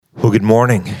Well, good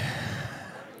morning.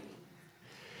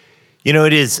 You know,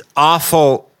 it is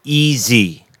awful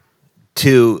easy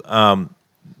to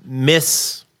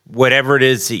miss whatever it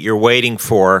is that you're waiting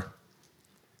for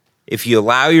if you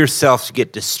allow yourself to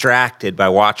get distracted by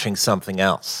watching something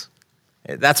else.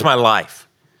 That's my life.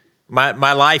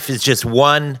 My life is just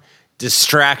one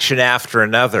distraction after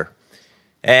another.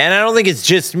 And I don't think it's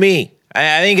just me.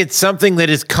 I think it's something that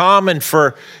is common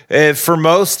for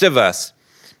most of us.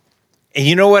 And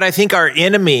you know what? I think our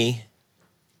enemy,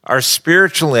 our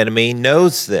spiritual enemy,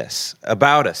 knows this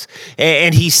about us.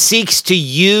 And he seeks to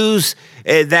use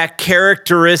that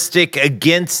characteristic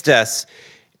against us.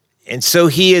 And so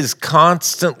he is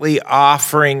constantly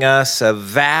offering us a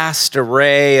vast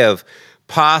array of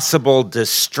possible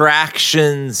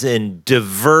distractions and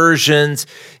diversions,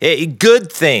 good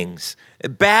things,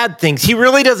 bad things. He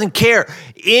really doesn't care.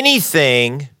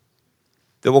 Anything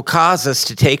that will cause us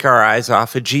to take our eyes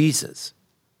off of Jesus.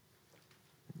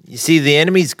 You see, the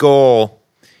enemy's goal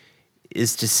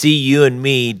is to see you and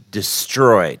me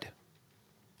destroyed,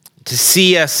 to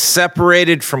see us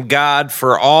separated from God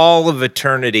for all of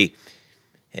eternity,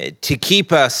 to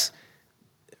keep us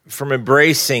from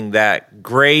embracing that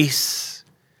grace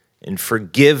and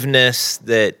forgiveness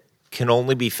that can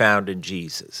only be found in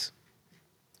Jesus.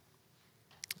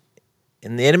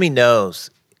 And the enemy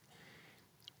knows.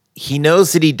 He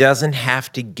knows that he doesn't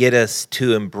have to get us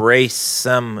to embrace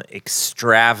some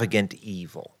extravagant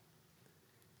evil.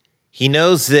 He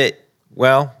knows that,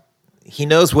 he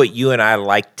knows what you and I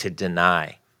like to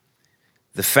deny.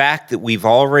 The fact that we've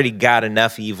already got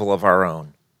enough evil of our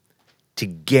own to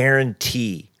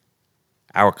guarantee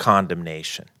our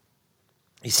condemnation.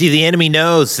 You see, the enemy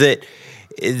knows that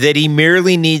he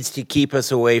merely needs to keep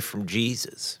us away from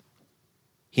Jesus.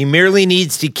 He merely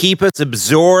needs to keep us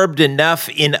absorbed enough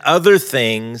in other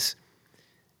things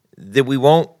that we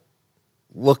won't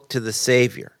look to the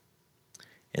Savior.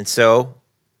 And so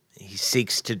he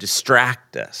seeks to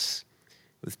distract us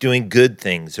with doing good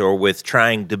things or with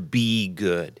trying to be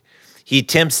good. He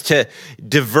attempts to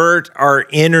divert our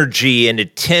energy and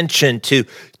attention to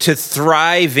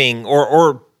thriving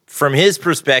or from his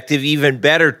perspective, even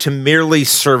better, to merely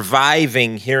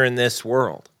surviving here in this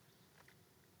world.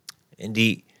 And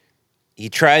he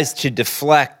tries to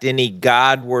deflect any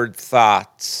Godward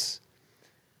thoughts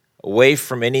away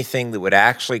from anything that would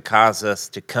actually cause us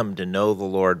to come to know the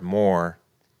Lord more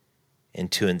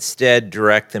and to instead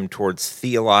direct them towards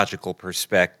theological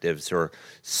perspectives or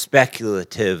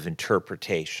speculative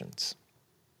interpretations.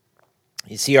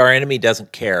 You see, our enemy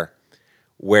doesn't care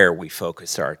where we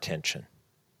focus our attention,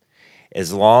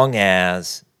 as long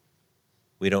as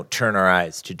we don't turn our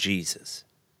eyes to Jesus.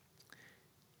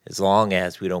 As long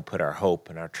as we don't put our hope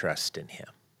and our trust in him.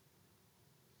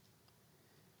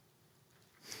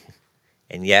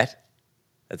 And yet,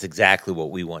 that's exactly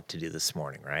what we want to do this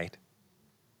morning, right?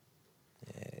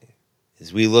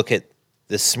 As we look at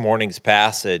this morning's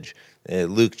passage,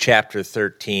 Luke chapter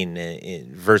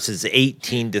 13, verses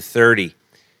 18 to 30,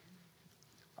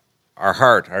 our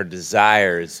heart, our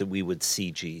desire is that we would see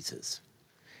Jesus.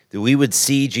 That we would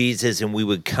see Jesus and we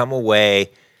would come away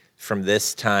from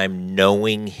this time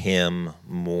knowing him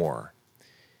more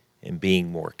and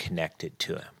being more connected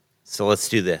to him. So let's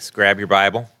do this. Grab your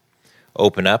Bible,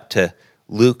 open up to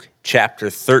Luke chapter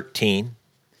 13.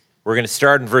 We're going to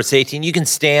start in verse 18. You can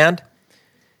stand,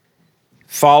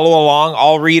 follow along.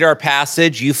 I'll read our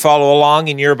passage. You follow along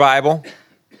in your Bible.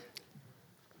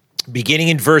 Beginning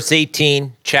in verse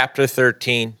 18, chapter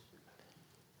 13.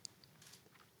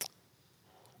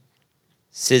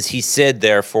 Says, he said,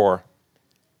 therefore,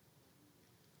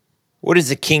 what is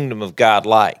the kingdom of God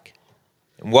like?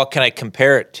 And what can I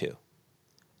compare it to?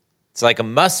 It's like a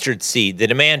mustard seed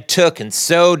that a man took and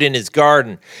sowed in his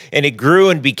garden, and it grew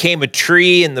and became a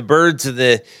tree, and the birds of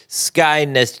the sky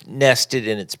nested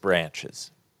in its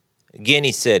branches. Again,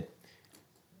 he said,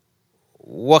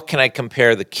 what can I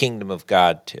compare the kingdom of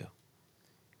God to?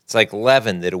 It's like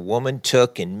leaven that a woman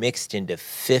took and mixed into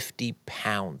 50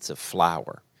 pounds of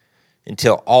flour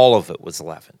until all of it was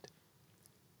leavened.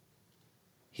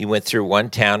 He went through one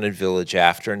town and village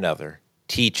after another,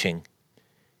 teaching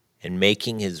and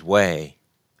making his way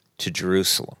to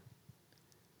Jerusalem.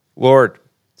 Lord,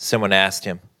 someone asked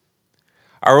him,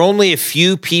 are only a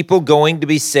few people going to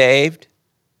be saved?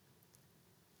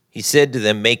 He said to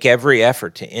them, make every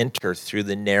effort to enter through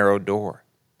the narrow door,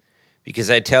 because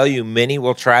I tell you, many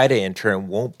will try to enter and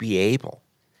won't be able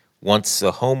once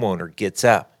the homeowner gets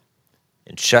up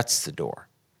and shuts the door.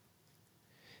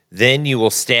 Then you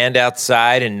will stand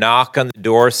outside and knock on the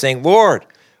door saying, Lord,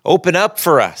 open up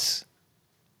for us.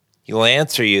 He will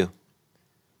answer you,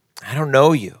 I don't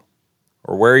know you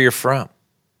or where you're from.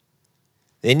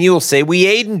 Then you will say, we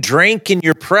ate and drank in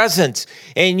your presence,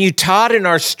 and you taught in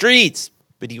our streets.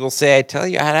 But he will say, I tell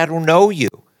you, I don't know you,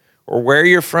 or where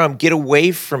you're from. Get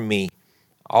away from me,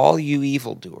 all you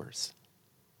evildoers.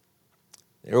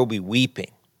 There will be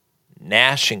weeping,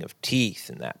 gnashing of teeth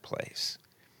in that place.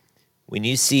 When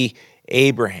you see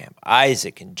Abraham,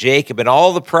 Isaac, and Jacob, and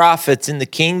all the prophets in the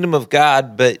kingdom of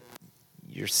God, but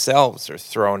yourselves are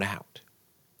thrown out.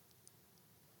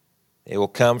 They will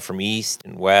come from east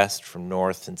and west, from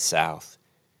north and south,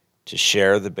 to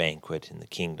share the banquet in the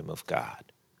kingdom of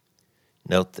God.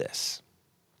 Note this: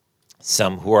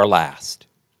 some who are last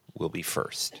will be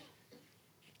first,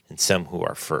 and some who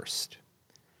are first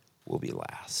will be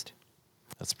last.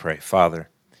 Let's pray. Father,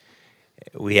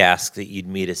 we ask that you'd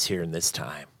meet us here in this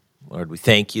time. Lord, we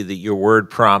thank you that your word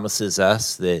promises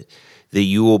us that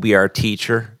you will be our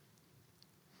teacher.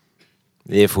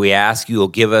 If we ask, you will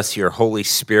give us your Holy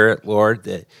Spirit, Lord,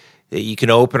 that you can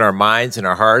open our minds and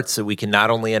our hearts so we can not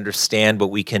only understand, but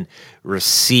we can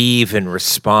receive and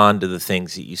respond to the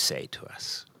things that you say to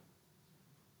us.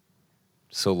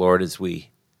 So, Lord, as we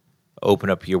open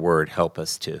up your word, help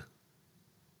us to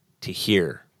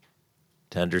hear,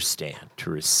 to understand, to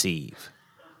receive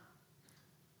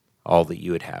all that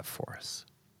you would have for us.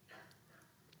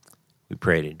 We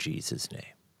pray it in Jesus' name.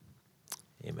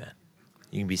 Amen.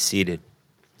 You can be seated.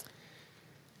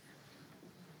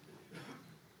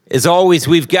 As always,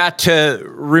 we've got to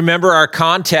remember our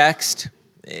context.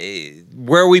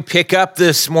 Where we pick up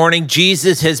this morning,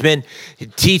 Jesus has been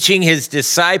teaching his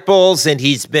disciples, and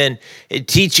he's been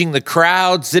teaching the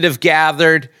crowds that have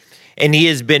gathered, and he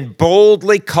has been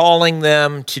boldly calling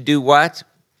them to do what?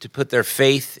 To put their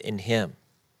faith in him.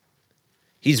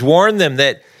 He's warned them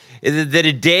that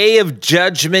a day of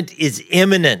judgment is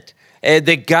imminent,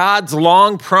 that God's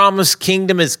long-promised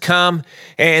kingdom has come,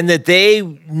 and that they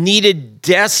needed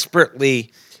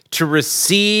desperately to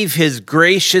receive his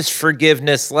gracious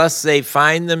forgiveness, lest they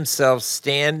find themselves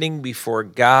standing before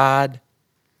God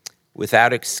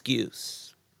without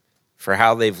excuse for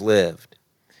how they've lived,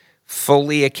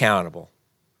 fully accountable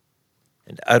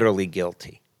and utterly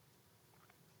guilty.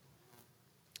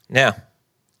 Now,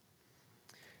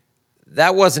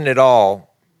 that wasn't at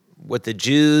all what the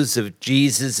Jews of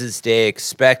Jesus' day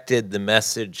expected the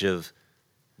message of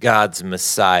God's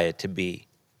Messiah to be.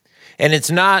 And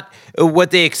it's not what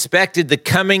they expected the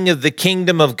coming of the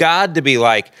kingdom of God to be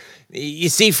like. You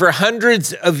see, for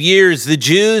hundreds of years, the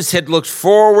Jews had looked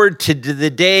forward to the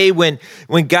day when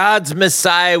God's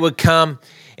Messiah would come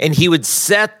and he would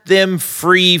set them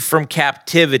free from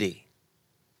captivity.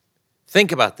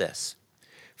 Think about this.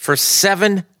 For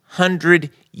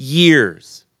 700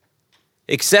 years,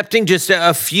 excepting just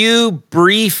a few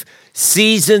brief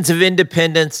seasons of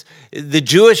independence, the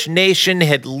Jewish nation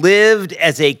had lived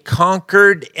as a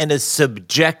conquered and a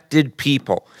subjected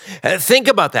people. Think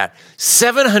about that.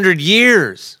 700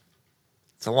 years.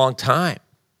 It's a long time.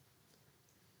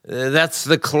 That's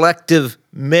the collective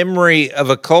memory of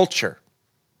a culture.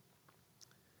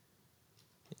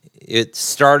 It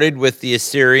started with the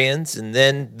Assyrians and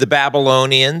then the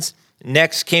Babylonians.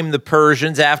 Next came the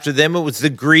Persians. After them, it was the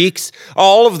Greeks.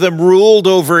 All of them ruled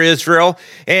over Israel.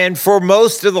 And for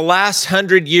most of the last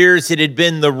 100 years, it had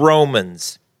been the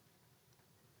Romans.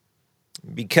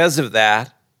 Because of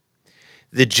that,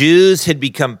 the Jews had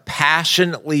become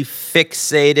passionately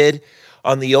fixated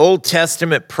on the Old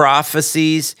Testament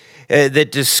prophecies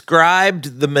that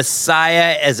described the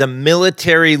Messiah as a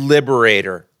military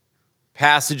liberator.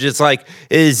 Passages like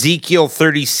Ezekiel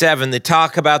 37 that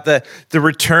talk about the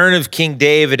return of King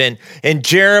David, and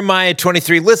Jeremiah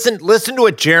 23. Listen to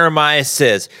what Jeremiah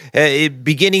says,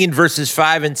 beginning in verses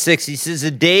 5 and 6. He says, the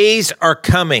days are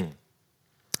coming.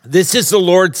 This is the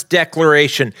Lord's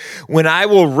declaration, when I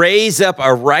will raise up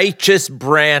a righteous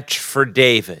branch for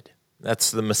David.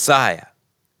 That's the Messiah.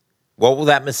 What will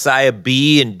that Messiah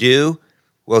be and do?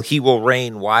 Well, he will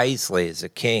reign wisely as a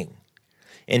king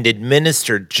and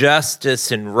administer justice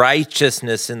and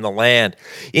righteousness in the land.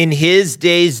 In his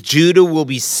days, Judah will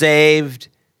be saved,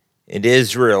 and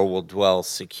Israel will dwell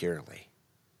securely.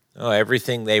 Oh,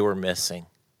 everything they were missing.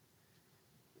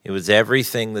 It was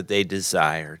everything that they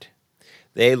desired.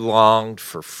 They longed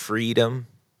for freedom,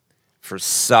 for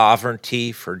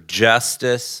sovereignty, for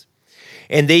justice.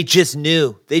 And they just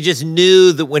knew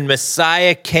that when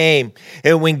Messiah came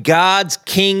and when God's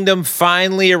kingdom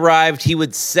finally arrived, he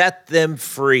would set them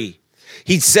free.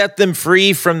 He'd set them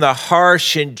free from the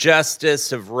harsh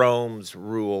injustice of Rome's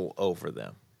rule over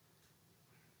them.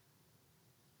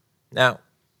 Now,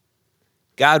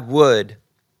 God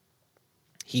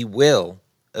he will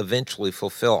eventually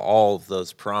fulfill all of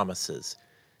those promises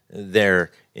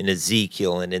there in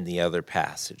Ezekiel and in the other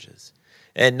passages.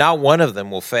 and not one of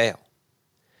them will fail.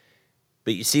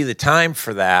 But you see, the time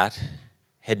for that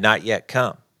had not yet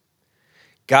come.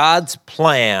 God's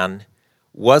plan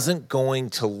wasn't going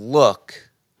to look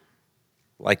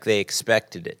like they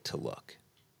expected it to look.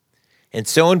 And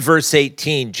so in verse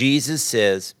 18, Jesus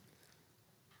says,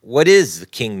 what is the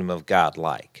kingdom of God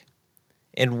like?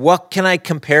 And what can I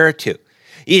compare it to?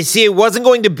 You see, it wasn't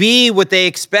going to be what they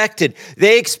expected.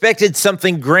 They expected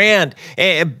something grand.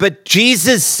 But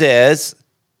Jesus says,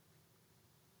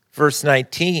 verse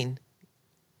 19,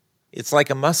 it's like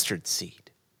a mustard seed.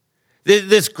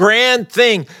 This grand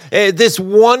thing, this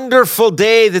wonderful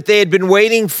day that they had been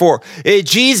waiting for.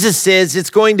 Jesus says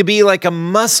it's going to be like a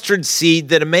mustard seed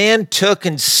that a man took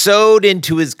and sowed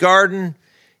into his garden,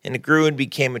 and it grew and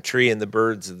became a tree, and the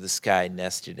birds of the sky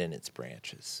nested in its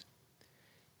branches.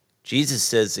 Jesus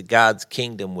says that God's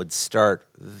kingdom would start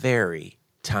very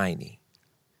tiny,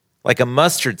 like a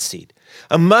mustard seed.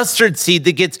 A mustard seed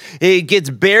that gets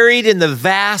buried in the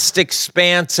vast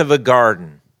expanse of a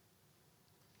garden.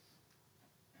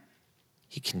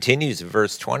 He continues in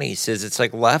verse 20. He says it's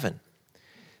like leaven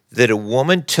that a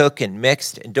woman took and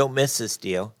mixed, and don't miss this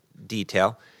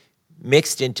detail,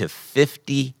 mixed into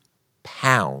 50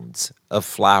 pounds of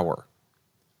flour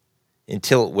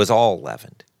until it was all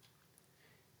leavened.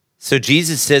 So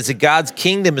Jesus says that God's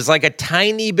kingdom is like a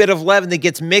tiny bit of leaven that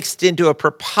gets mixed into a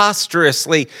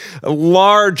preposterously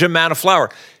large amount of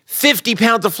flour. 50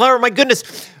 pounds of flour, my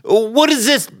goodness, what is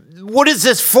this? What is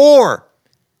this for?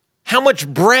 How much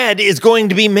bread is going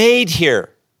to be made here?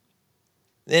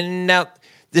 And now,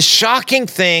 the shocking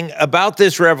thing about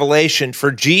this revelation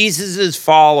for Jesus'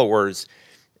 followers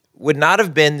would not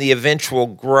have been the eventual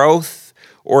growth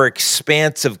or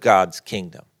expanse of God's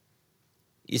kingdom.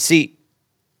 You see,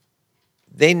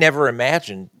 they never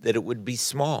imagined that it would be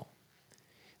small.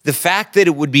 The fact that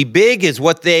it would be big is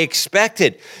what they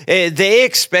expected. They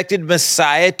expected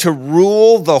Messiah to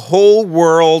rule the whole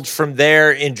world from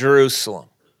there in Jerusalem,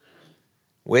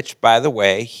 which, by the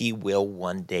way, he will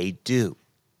one day do.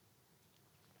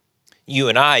 You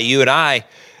and I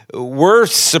were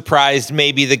surprised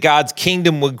maybe that God's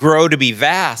kingdom would grow to be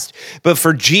vast. But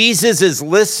for Jesus'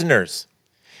 listeners,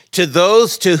 to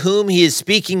those to whom he is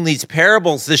speaking these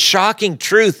parables, the shocking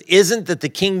truth isn't that the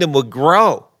kingdom would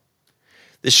grow.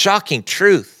 The shocking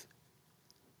truth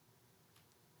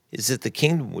is that the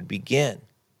kingdom would begin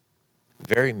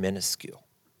very minuscule.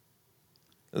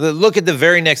 Look at the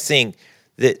very next thing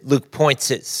that Luke points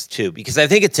us to, because I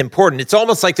think it's important. It's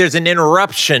almost like there's an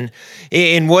interruption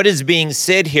in what is being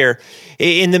said here.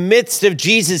 In the midst of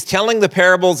Jesus telling the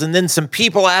parables and then some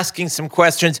people asking some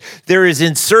questions, there is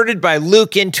inserted by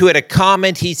Luke into it a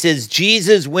comment. He says,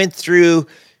 Jesus went through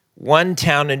one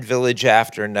town and village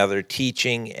after another,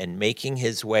 teaching and making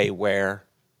his way where?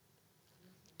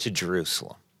 To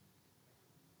Jerusalem.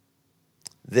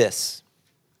 This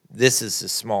is the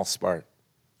small start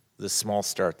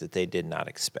that they did not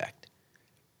expect.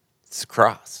 It's the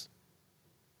cross.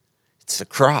 It's the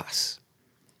cross.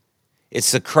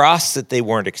 It's the cross that they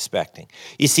weren't expecting.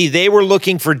 You see, they were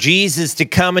looking for Jesus to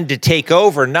come and to take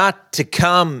over, not to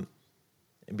come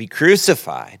and be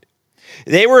crucified.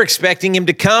 They were expecting him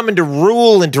to come and to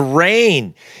rule and to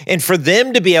reign, and for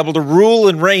them to be able to rule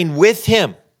and reign with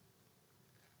him.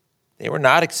 They were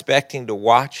not expecting to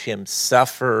watch him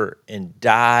suffer and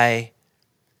die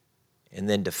and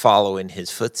then to follow in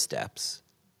his footsteps.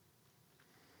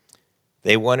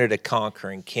 They wanted a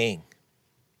conquering king,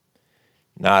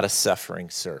 not a suffering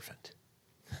servant.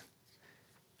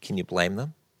 Can you blame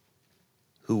them?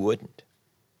 Who wouldn't?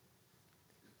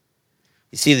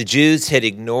 You see, the Jews had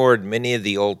ignored many of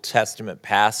the Old Testament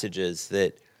passages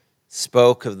that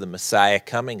spoke of the Messiah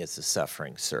coming as a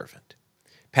suffering servant.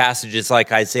 Passages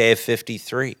like Isaiah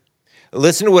 53.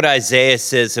 Listen to what Isaiah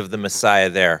says of the Messiah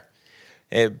there.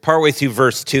 Partway through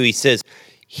verse 2, he says,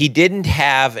 he didn't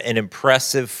have an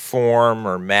impressive form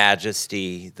or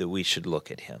majesty that we should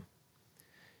look at him.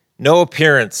 No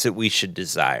appearance that we should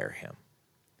desire him.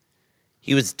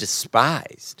 He was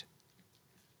despised,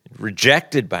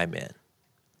 rejected by men.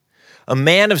 A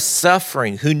man of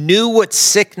suffering who knew what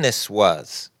sickness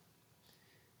was.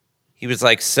 He was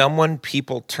like someone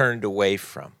people turned away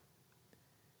from.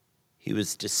 He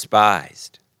was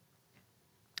despised,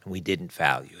 and we didn't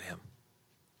value him.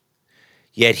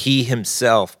 Yet he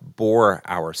himself bore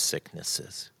our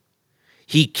sicknesses.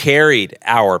 He carried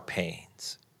our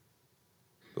pains.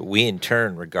 But we in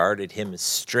turn regarded him as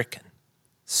stricken,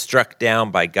 struck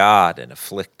down by God and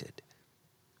afflicted.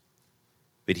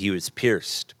 But he was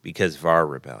pierced because of our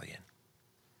rebellion,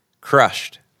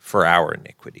 crushed for our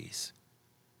iniquities.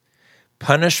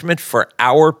 Punishment for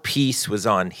our peace was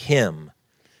on him,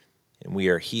 and we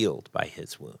are healed by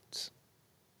his wounds.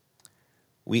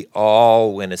 We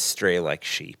all went astray like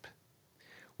sheep.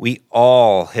 We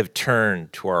all have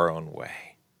turned to our own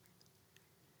way.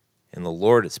 And the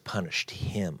Lord has punished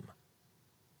him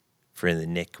for the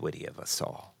iniquity of us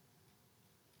all.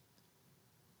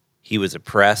 He was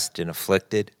oppressed and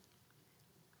afflicted.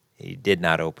 He did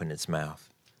not open his mouth.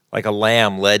 Like a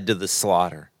lamb led to the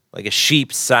slaughter, like a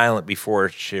sheep silent before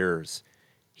its shearers,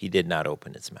 he did not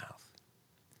open his mouth.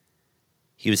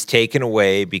 He was taken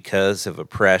away because of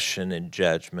oppression and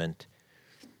judgment,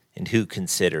 and who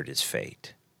considered his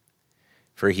fate?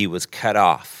 For he was cut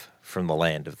off from the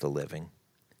land of the living.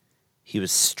 He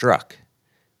was struck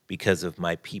because of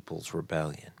my people's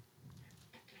rebellion.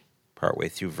 Partway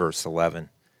through verse 11,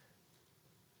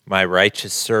 my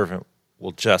righteous servant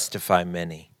will justify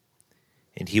many,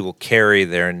 and he will carry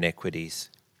their iniquities.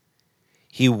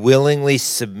 He willingly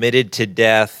submitted to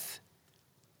death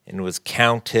and was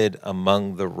counted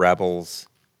among the rebels,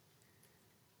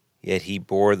 yet he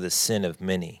bore the sin of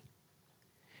many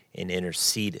and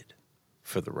interceded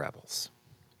for the rebels.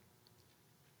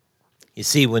 You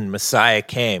see, when Messiah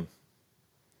came,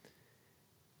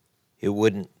 it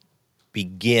wouldn't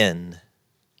begin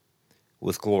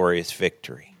with glorious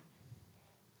victory.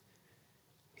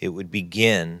 It would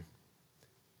begin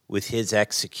with his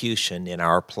execution in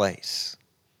our place.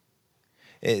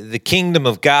 The kingdom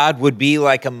of God would be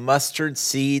like a mustard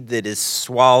seed that is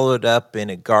swallowed up in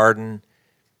a garden,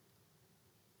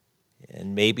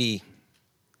 and maybe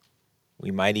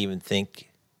we might even think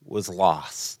was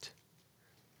lost.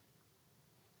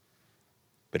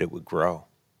 But it would grow.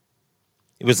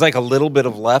 It was like a little bit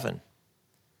of leaven.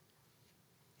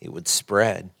 It would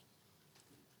spread,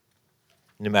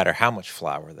 no matter how much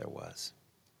flour there was.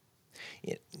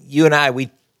 You and I, we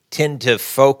tend to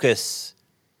focus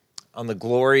on the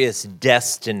glorious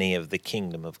destiny of the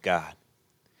kingdom of God.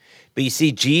 But you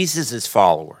see, Jesus'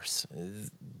 followers,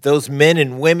 those men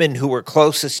and women who were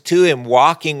closest to him,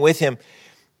 walking with him,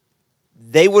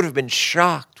 they would have been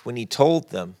shocked when he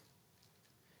told them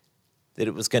that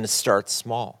it was going to start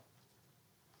small.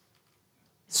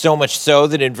 So much so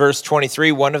that in verse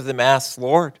 23, one of them asked,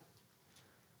 Lord,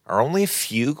 are only a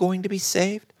few going to be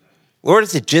saved? Lord,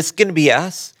 is it just going to be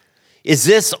us? Is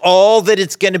this all that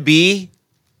it's going to be?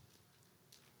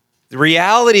 The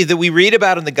reality that we read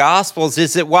about in the Gospels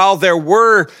is that while there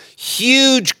were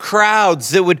huge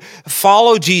crowds that would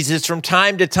follow Jesus from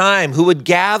time to time, who would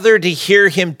gather to hear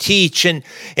him teach and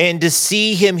to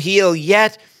see him heal,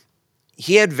 yet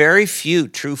he had very few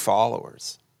true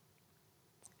followers.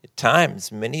 At times,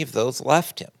 many of those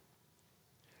left him.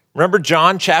 Remember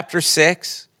John chapter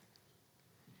 6?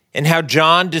 And how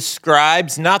John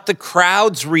describes not the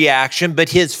crowd's reaction, but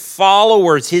his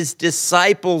followers, his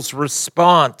disciples'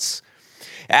 response.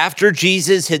 After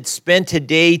Jesus had spent a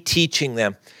day teaching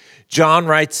them, John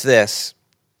writes this,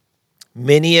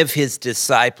 many of his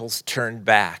disciples turned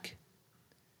back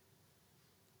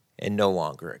and no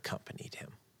longer accompanied him.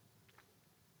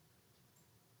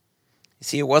 You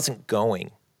see, it wasn't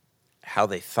going how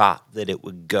they thought that it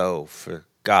would go for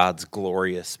God's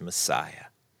glorious Messiah.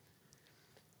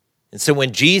 And so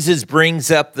when Jesus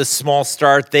brings up the small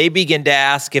start, they begin to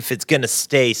ask if it's going to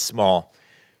stay small.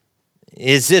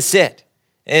 Is this it?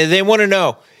 And they want to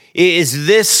know, is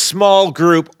this small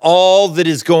group all that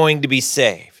is going to be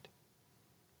saved?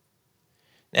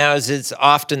 Now, as is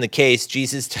often the case,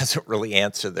 Jesus doesn't really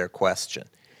answer their question.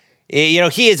 He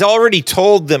has already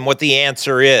told them what the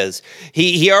answer is.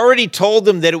 He already told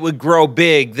them that it would grow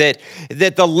big, that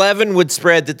the leaven would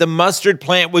spread, that the mustard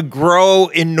plant would grow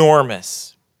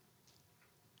enormous.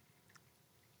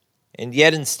 And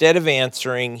yet, instead of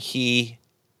answering, he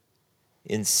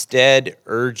instead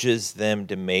urges them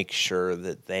to make sure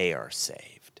that they are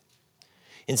saved.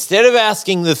 Instead of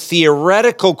asking the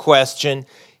theoretical question,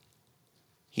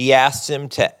 he asks them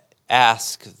to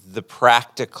ask the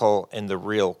practical and the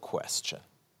real question.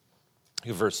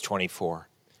 Verse 24,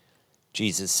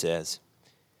 Jesus says,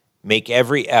 make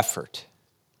every effort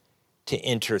to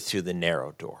enter through the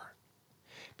narrow door,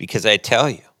 because I tell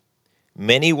you,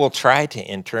 many will try to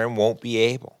enter and won't be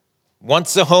able.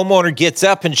 Once the homeowner gets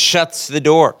up and shuts the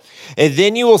door, and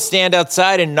then you will stand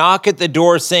outside and knock at the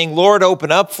door saying, Lord,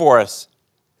 open up for us.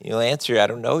 You'll answer, I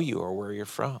don't know you or where you're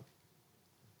from.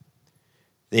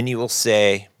 Then you will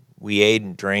say, we ate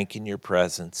and drank in your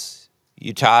presence.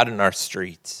 You taught in our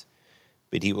streets.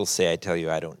 But he will say, I tell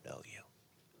you, I don't know you.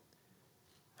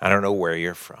 I don't know where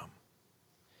you're from.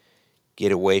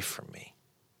 Get away from me,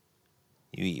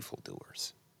 you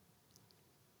evildoers.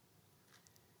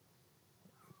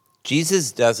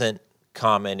 Jesus doesn't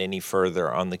comment any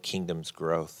further on the kingdom's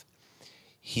growth.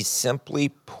 He simply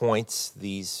points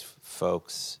these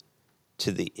folks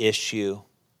to the issue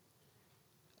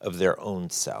of their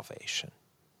own salvation,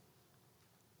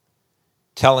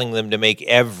 telling them to make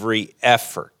every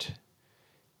effort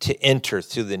to enter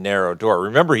through the narrow door.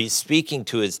 Remember, he's speaking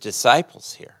to his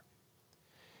disciples here.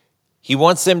 He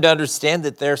wants them to understand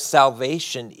that their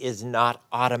salvation is not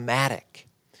automatic.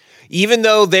 Even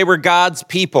though they were God's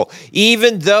people,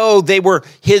 even though they were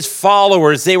his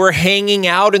followers, they were hanging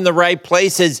out in the right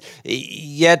places,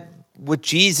 yet what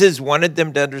Jesus wanted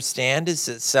them to understand is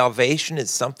that salvation is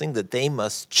something that they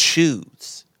must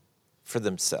choose for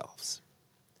themselves.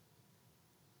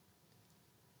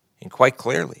 And quite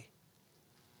clearly,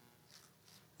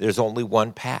 there's only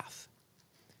one path.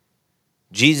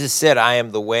 Jesus said, I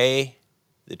am the way,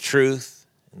 the truth,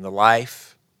 and the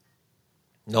life.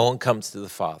 No one comes to the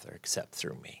Father except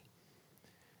through me.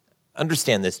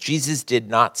 Understand this. Jesus did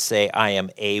not say, I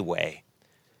am a way,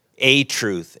 a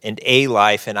truth, and a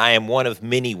life, and I am one of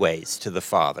many ways to the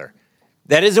Father.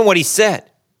 That isn't what he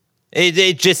said.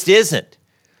 It just isn't.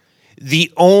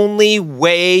 The only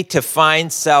way to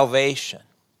find salvation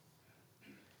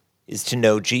is to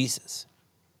know Jesus.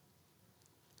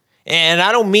 And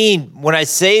I don't mean, when I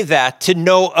say that, to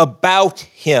know about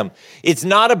him. It's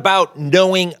not about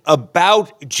knowing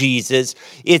about Jesus.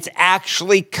 It's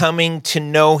actually coming to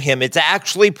know him. It's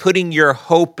actually putting your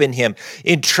hope in him,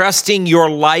 entrusting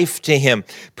your life to him,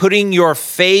 putting your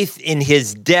faith in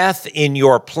his death in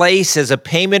your place as a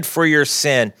payment for your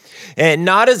sin, and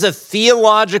not as a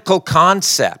theological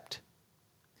concept,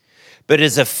 but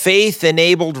as a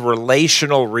faith-enabled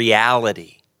relational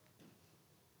reality.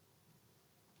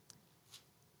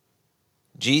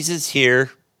 Jesus here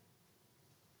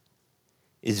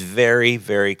is very,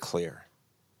 very clear.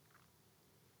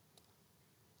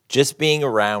 Just being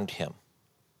around him,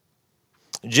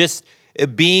 just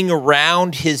being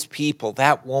around his people,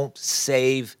 that won't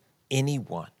save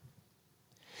anyone.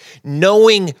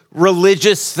 Knowing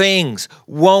religious things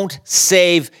won't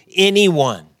save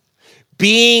anyone.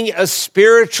 Being a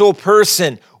spiritual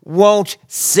person won't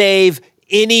save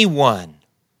anyone.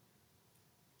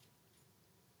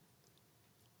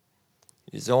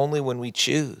 It is only when we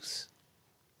choose,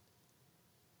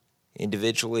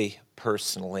 individually,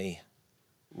 personally,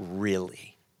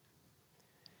 really,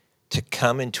 to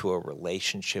come into a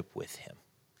relationship with him,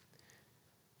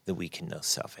 that we can know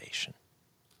salvation.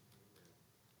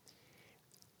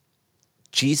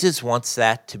 Jesus wants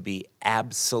that to be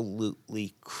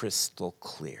absolutely crystal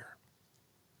clear.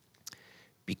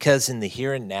 Because in the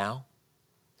here and now,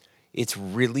 it's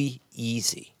really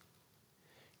easy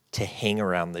to hang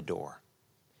around the door,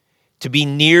 to be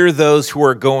near those who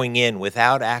are going in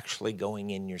without actually going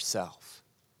in yourself.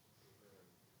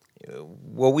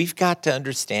 What we've got to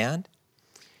understand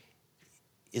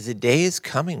is a day is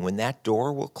coming when that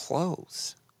door will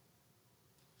close.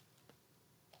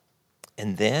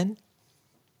 And then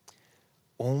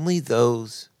only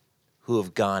those who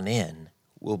have gone in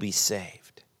will be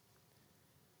saved.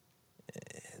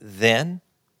 Then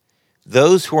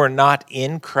those who are not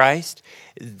in Christ,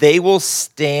 they will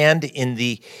stand in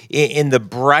the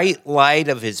bright light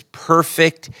of his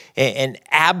perfect and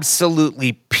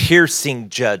absolutely piercing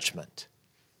judgment.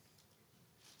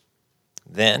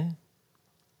 Then,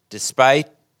 despite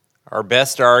our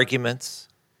best arguments,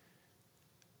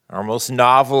 our most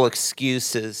novel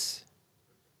excuses,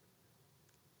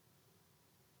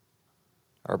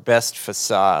 our best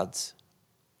facades,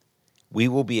 we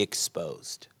will be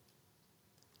exposed.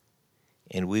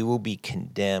 And we will be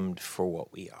condemned for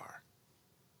what we are,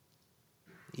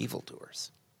 evildoers.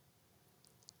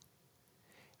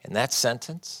 And that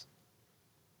sentence,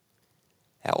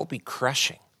 that will be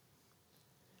crushing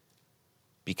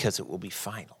because it will be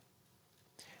final.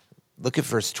 Look at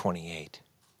verse 28.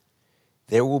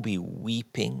 There will be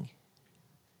weeping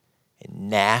and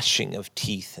gnashing of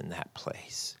teeth in that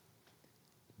place.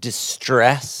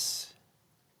 Distress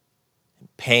and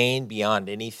pain beyond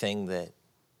anything that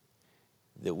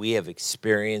we have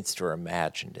experienced or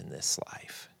imagined in this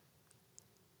life.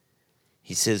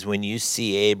 He says, when you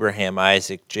see Abraham,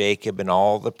 Isaac, Jacob, and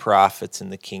all the prophets in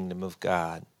the kingdom of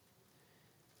God,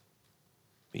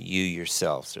 but you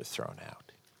yourselves are thrown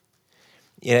out.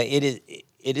 You know,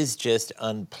 it is just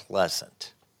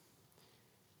unpleasant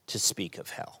to speak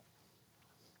of hell.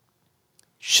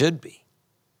 Should be,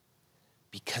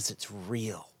 because it's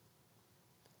real.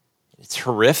 It's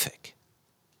horrific.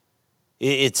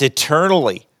 It's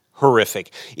eternally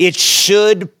horrific. It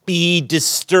should be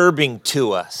disturbing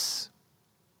to us.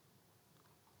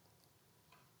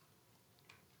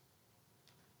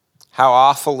 How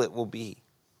awful it will be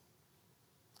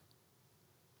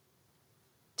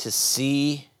to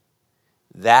see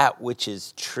that which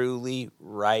is truly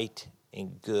right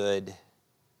and good,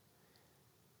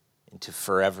 and to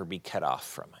forever be cut off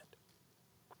from it.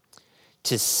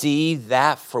 To see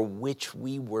that for which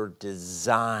we were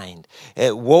designed,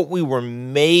 what we were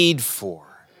made for,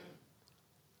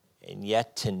 and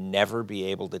yet to never be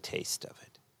able to taste of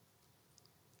it.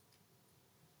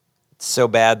 It's so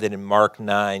bad that in Mark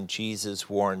 9, Jesus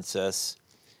warns us,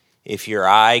 if your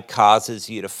eye causes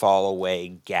you to fall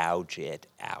away, gouge it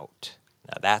out.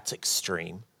 Now that's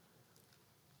extreme.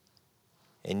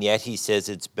 And yet he says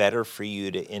it's better for you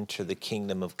to enter the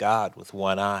kingdom of God with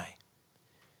one eye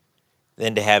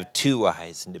than to have two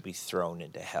eyes and to be thrown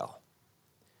into hell,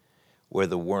 where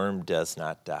the worm does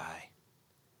not die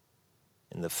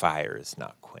and the fire is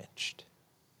not quenched.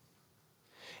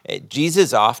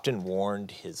 Jesus often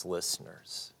warned his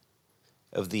listeners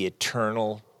of the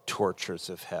eternal tortures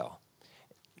of hell.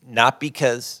 Not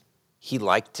because he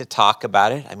liked to talk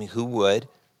about it, I mean, who would?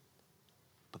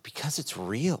 But because it's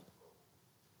real.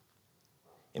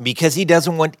 And because he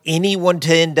doesn't want anyone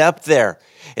to end up there.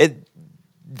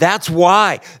 That's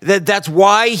why. That's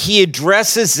why he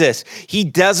addresses this. He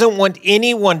doesn't want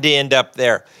anyone to end up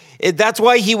there. That's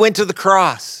why he went to the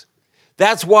cross.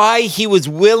 That's why he was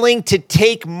willing to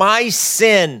take my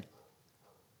sin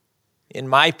in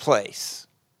my place.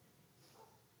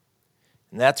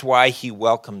 And that's why he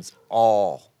welcomes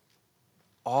all,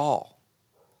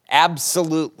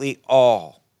 absolutely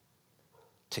all,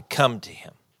 to come to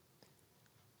him,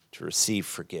 to receive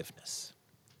forgiveness.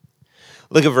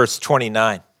 Look at verse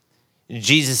 29.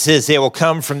 Jesus says, they will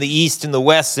come from the east and the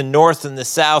west and north and the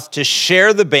south to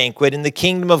share the banquet in the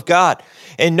kingdom of God.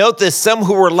 And note this, some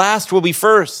who were last will be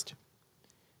first.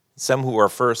 Some who are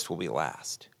first will be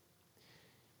last.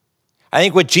 I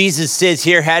think what Jesus says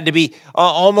here had to be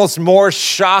almost more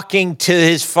shocking to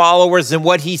his followers than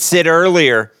what he said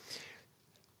earlier.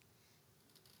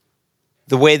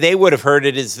 The way they would have heard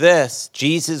it is this.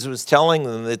 Jesus was telling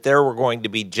them that there were going to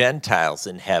be Gentiles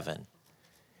in heaven.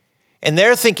 And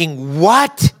they're thinking,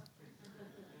 what?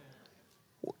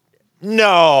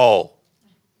 No.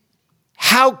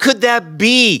 How could that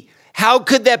be? How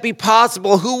could that be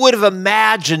possible? Who would have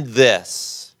imagined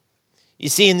this? You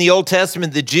see, in the Old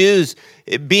Testament, the Jews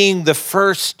being the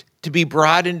first to be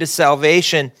brought into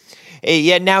salvation,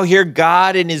 yet now here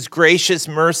God in his gracious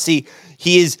mercy,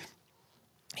 he's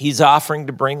offering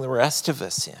to bring the rest of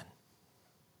us in.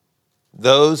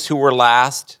 Those who were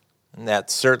last, and that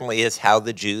certainly is how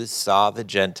the Jews saw the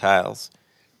Gentiles,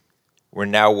 were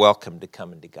now welcome to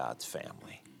come into God's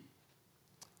family.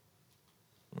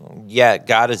 Yet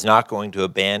God is not going to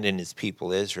abandon his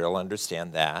people Israel.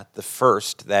 Understand that. The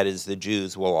first, that is the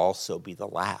Jews, will also be the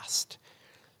last.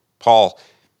 Paul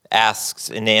asks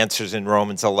and answers in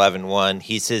Romans 11:1.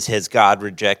 He says, has God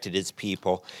rejected his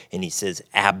people? And he says,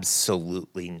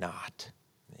 absolutely not.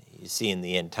 You see, in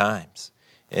the end times,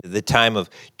 the time of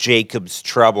Jacob's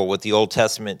trouble, what the Old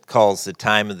Testament calls the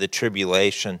time of the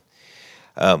tribulation,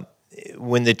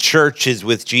 when the church is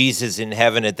with Jesus in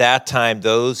heaven, at that time,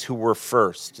 those who were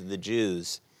first, the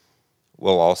Jews,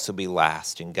 will also be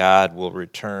last, and God will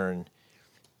return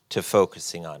to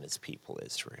focusing on his people,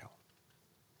 Israel.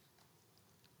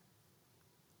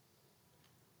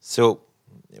 So,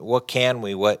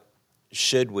 what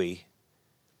should we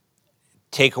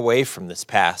take away from this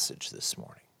passage this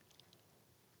morning?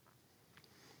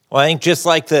 Well, I think just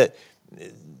like the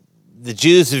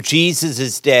Jews of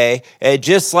Jesus' day,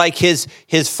 just like his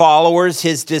followers,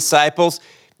 his disciples,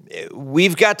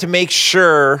 we've got to make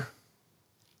sure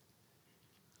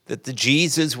that the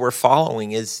Jesus we're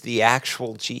following is the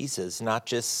actual Jesus, not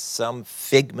just some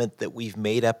figment that we've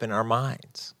made up in our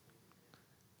minds.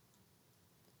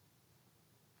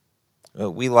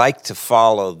 We like to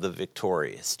follow the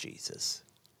victorious Jesus.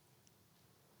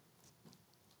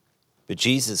 But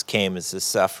Jesus came as a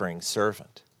suffering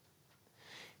servant.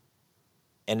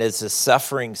 And as a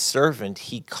suffering servant,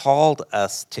 he called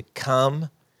us to come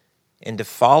and to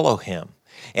follow him.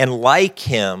 And like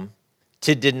him,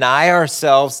 to deny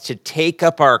ourselves, to take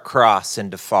up our cross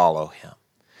and to follow him.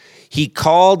 He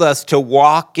called us to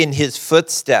walk in his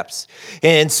footsteps.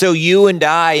 And so you and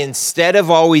I, instead of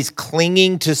always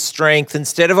clinging to strength,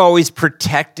 instead of always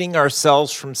protecting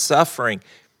ourselves from suffering,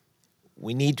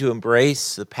 we need to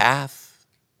embrace the path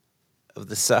of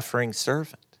the suffering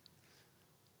servant.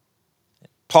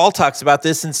 Paul talks about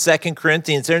this in 2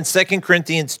 Corinthians. There in 2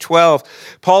 Corinthians 12,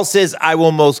 Paul says, I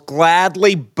will most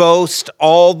gladly boast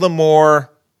all the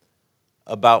more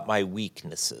about my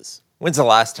weaknesses. When's the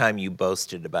last time you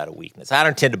boasted about a weakness? I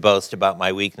don't tend to boast about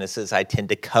my weaknesses. I tend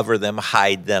to cover them,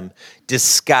 hide them,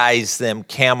 disguise them,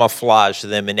 camouflage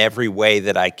them in every way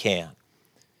that I can.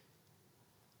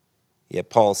 Yet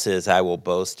Paul says, I will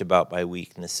boast about my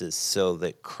weaknesses so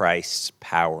that Christ's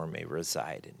power may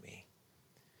reside in me.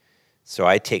 So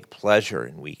I take pleasure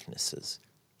in weaknesses,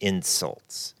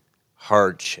 insults,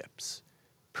 hardships,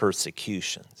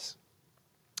 persecutions,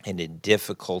 and in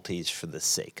difficulties for the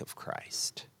sake of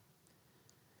Christ.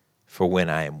 For when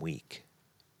I am weak,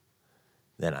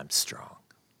 then I'm strong.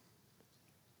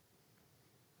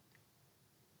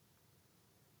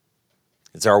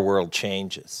 As our world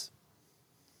changes,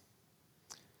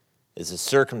 as the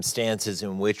circumstances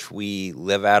in which we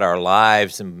live out our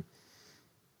lives and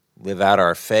live out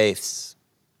our faiths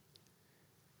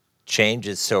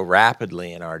changes so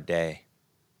rapidly in our day,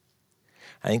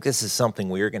 I think this is something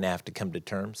we're going to have to come to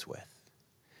terms with.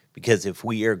 Because if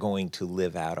we are going to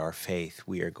live out our faith,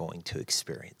 we are going to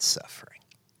experience suffering.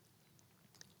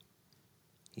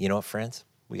 You know what, friends?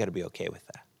 We got to be okay with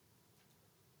that.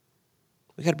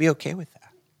 We got to be okay with that.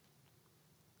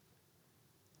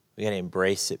 We got to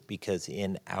embrace it because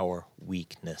in our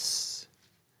weakness,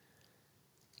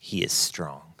 He is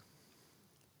strong.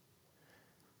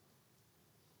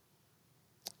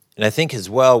 And I think as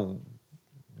well,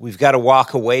 we've got to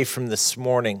walk away from this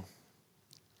morning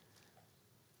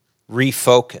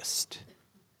refocused,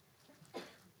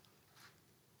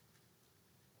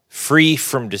 free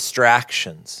from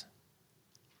distractions,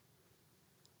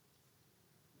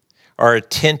 our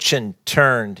attention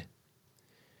turned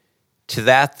to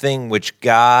that thing which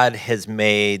God has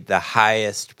made the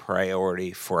highest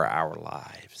priority for our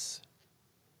lives.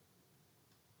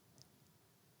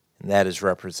 And that is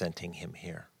representing Him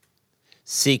here,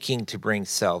 seeking to bring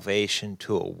salvation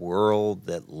to a world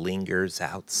that lingers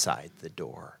outside the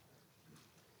door.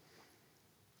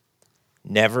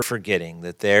 Never forgetting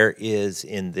that there is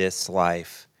in this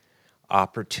life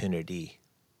opportunity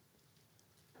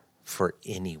for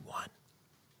anyone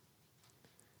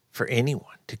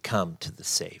to come to the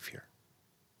Savior.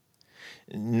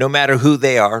 No matter who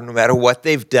they are, no matter what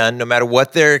they've done, no matter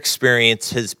what their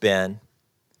experience has been,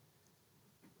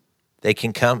 they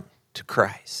can come to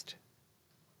Christ.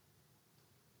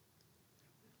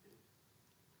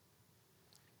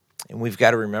 And we've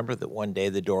got to remember that one day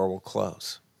the door will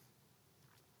close.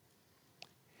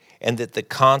 And that the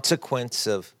consequence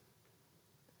of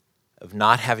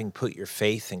not having put your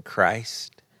faith in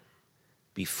Christ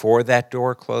before that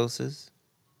door closes,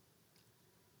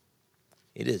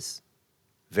 it is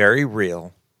very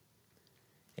real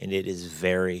and it is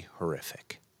very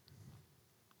horrific.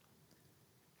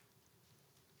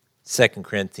 2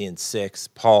 Corinthians 6,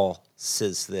 Paul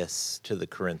says this to the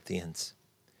Corinthians: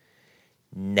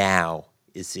 now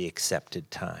is the accepted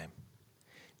time.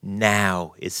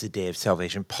 Now is the day of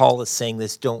salvation. Paul is saying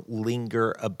this: don't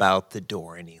linger about the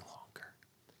door any longer.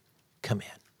 Come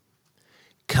in.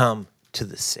 Come to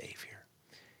the Savior.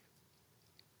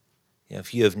 You know,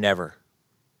 if you have never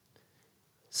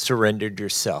surrendered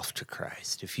yourself to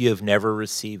Christ, if you have never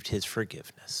received His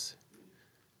forgiveness,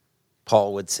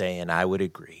 Paul would say, and I would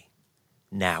agree,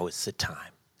 now is the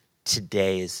time.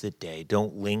 Today is the day.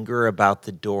 Don't linger about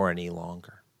the door any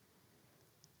longer.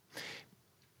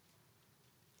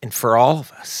 And for all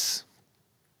of us,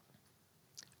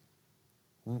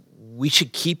 we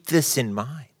should keep this in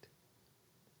mind.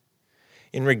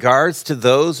 In regards to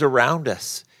those around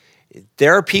us,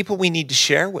 there are people we need to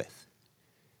share with.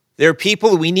 There are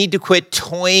people we need to quit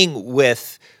toying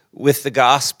with the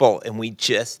gospel, and we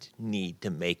just need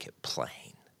to make it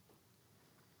plain.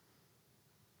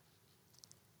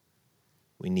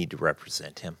 We need to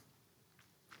represent Him.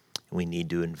 We need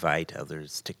to invite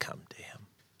others to come to Him.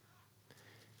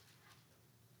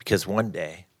 Because one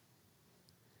day,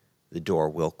 the door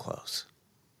will close.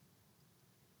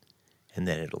 And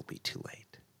then it'll be too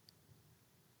late.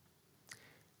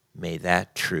 May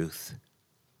that truth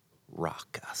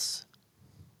rock us.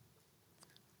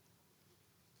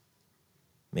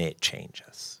 May it change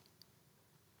us.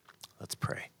 Let's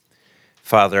pray.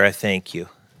 Father, I thank You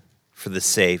for the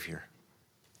Savior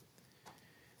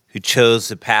who chose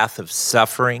the path of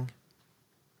suffering,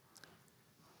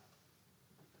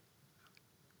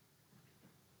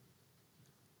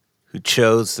 who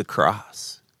chose the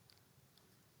cross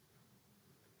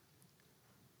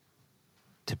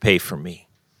to pay for me.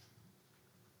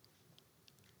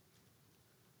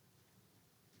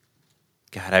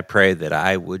 God, I pray that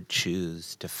I would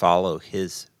choose to follow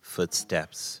His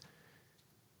footsteps,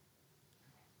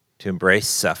 to embrace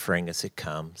suffering as it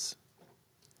comes,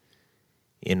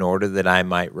 in order that I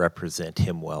might represent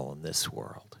Him well in this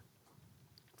world.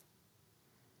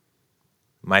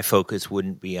 My focus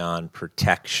wouldn't be on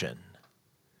protection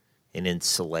and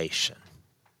insulation,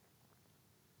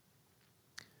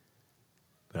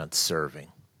 but on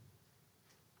serving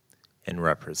and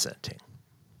representing.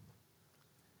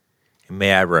 And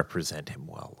may I represent him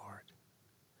well, Lord.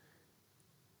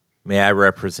 May I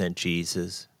represent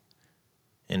Jesus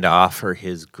and offer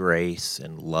his grace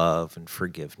and love and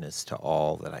forgiveness to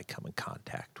all that I come in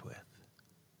contact with.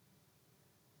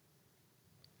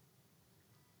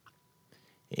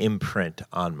 Imprint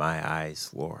on my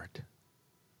eyes, Lord,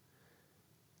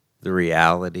 the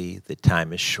reality that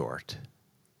time is short,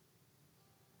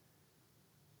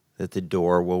 that the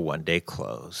door will one day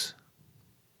close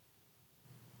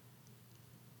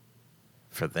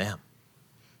for them.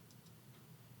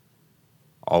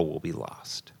 All will be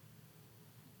lost.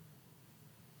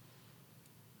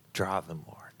 Draw them,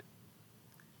 Lord.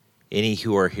 Any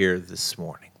who are here this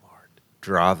morning, Lord,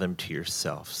 draw them to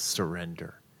yourself.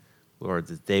 Surrender, Lord,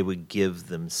 that they would give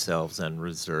themselves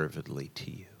unreservedly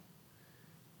to you.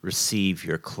 Receive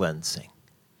your cleansing,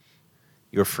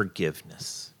 your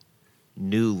forgiveness,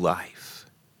 new life,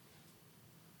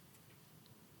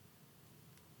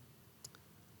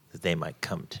 that they might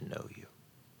come to know you.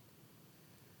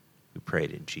 We pray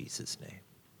it in Jesus' name.